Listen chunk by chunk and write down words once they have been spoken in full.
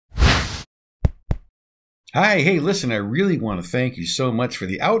Hi, hey, listen, I really want to thank you so much for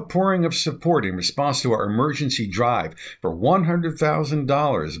the outpouring of support in response to our emergency drive for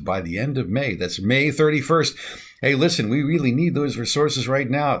 $100,000 by the end of May. That's May 31st. Hey, listen, we really need those resources right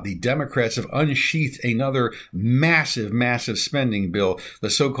now. The Democrats have unsheathed another massive, massive spending bill, the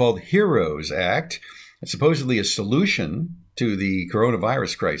so-called HEROES Act. It's supposedly a solution to the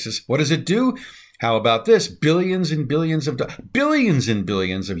coronavirus crisis. What does it do? How about this? Billions and billions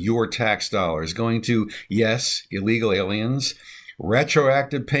of your tax dollars going to, yes, illegal aliens,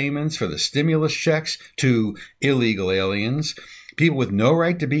 retroactive payments for the stimulus checks to illegal aliens, people with no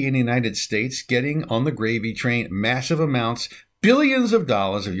right to be in the United States getting on the gravy train massive amounts, billions of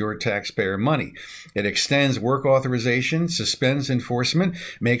dollars of your taxpayer money. It extends work authorization, suspends enforcement,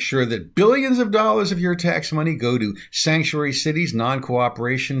 makes sure that billions of dollars of your tax money go to sanctuary cities,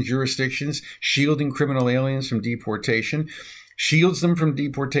 non-cooperation jurisdictions, shielding criminal aliens from deportation, shields them from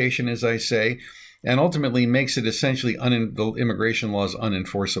deportation, as I say, and ultimately makes it essentially the immigration laws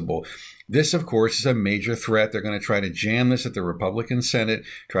unenforceable. This, of course, is a major threat. They're going to try to jam this at the Republican Senate,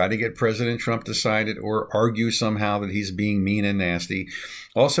 try to get President Trump to sign it or argue somehow that he's being mean and nasty.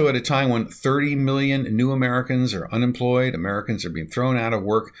 Also, at a time when 30 million new Americans are unemployed, Americans are being thrown out of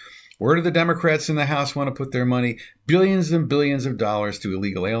work, where do the Democrats in the House want to put their money? Billions and billions of dollars to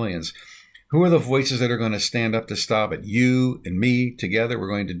illegal aliens. Who are the voices that are going to stand up to stop it? You and me together. We're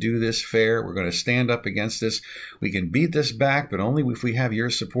going to do this fair. We're going to stand up against this. We can beat this back, but only if we have your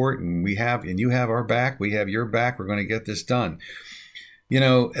support and you have our back. We have your back. We're going to get this done. You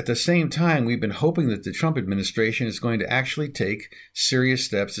know, at the same time, we've been hoping that the Trump administration is going to actually take serious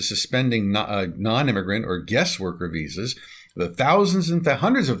steps to suspending non-immigrant or guest worker visas. The thousands and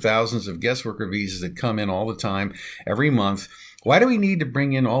hundreds of thousands of guest worker visas that come in all the time, every month. Why do we need to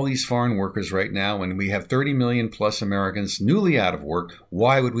bring in all these foreign workers right now when we have 30 million plus Americans newly out of work?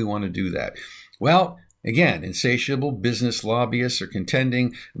 Why would we want to do that? Well, again, insatiable business lobbyists are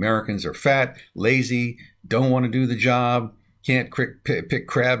contending Americans are fat, lazy, don't want to do the job, can't pick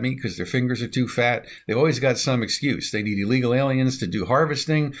crab meat because their fingers are too fat. They've always got some excuse. They need illegal aliens to do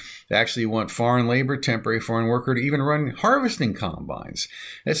harvesting. They actually want foreign labor, temporary foreign worker to even run harvesting combines.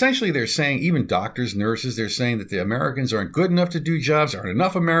 Essentially, they're saying, even doctors, nurses, they're saying that the Americans aren't good enough to do jobs, aren't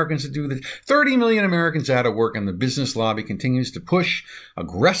enough Americans to do this. 30 million Americans out of work, and the business lobby continues to push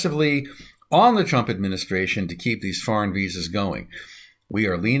aggressively on the Trump administration to keep these foreign visas going. We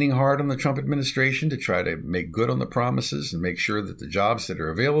are leaning hard on the Trump administration to try to make good on the promises and make sure that the jobs that are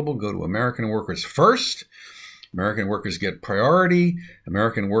available go to American workers first. American workers get priority.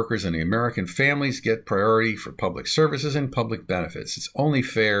 American workers and the American families get priority for public services and public benefits. It's only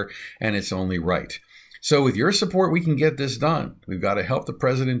fair and it's only right. So with your support, we can get this done. We've got to help the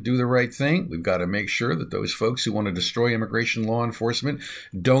president do the right thing. We've got to make sure that those folks who want to destroy immigration law enforcement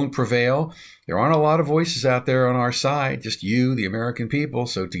don't prevail. There aren't a lot of voices out there on our side, just you, the American people.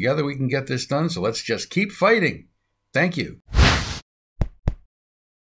 So together we can get this done. So let's just keep fighting. Thank you.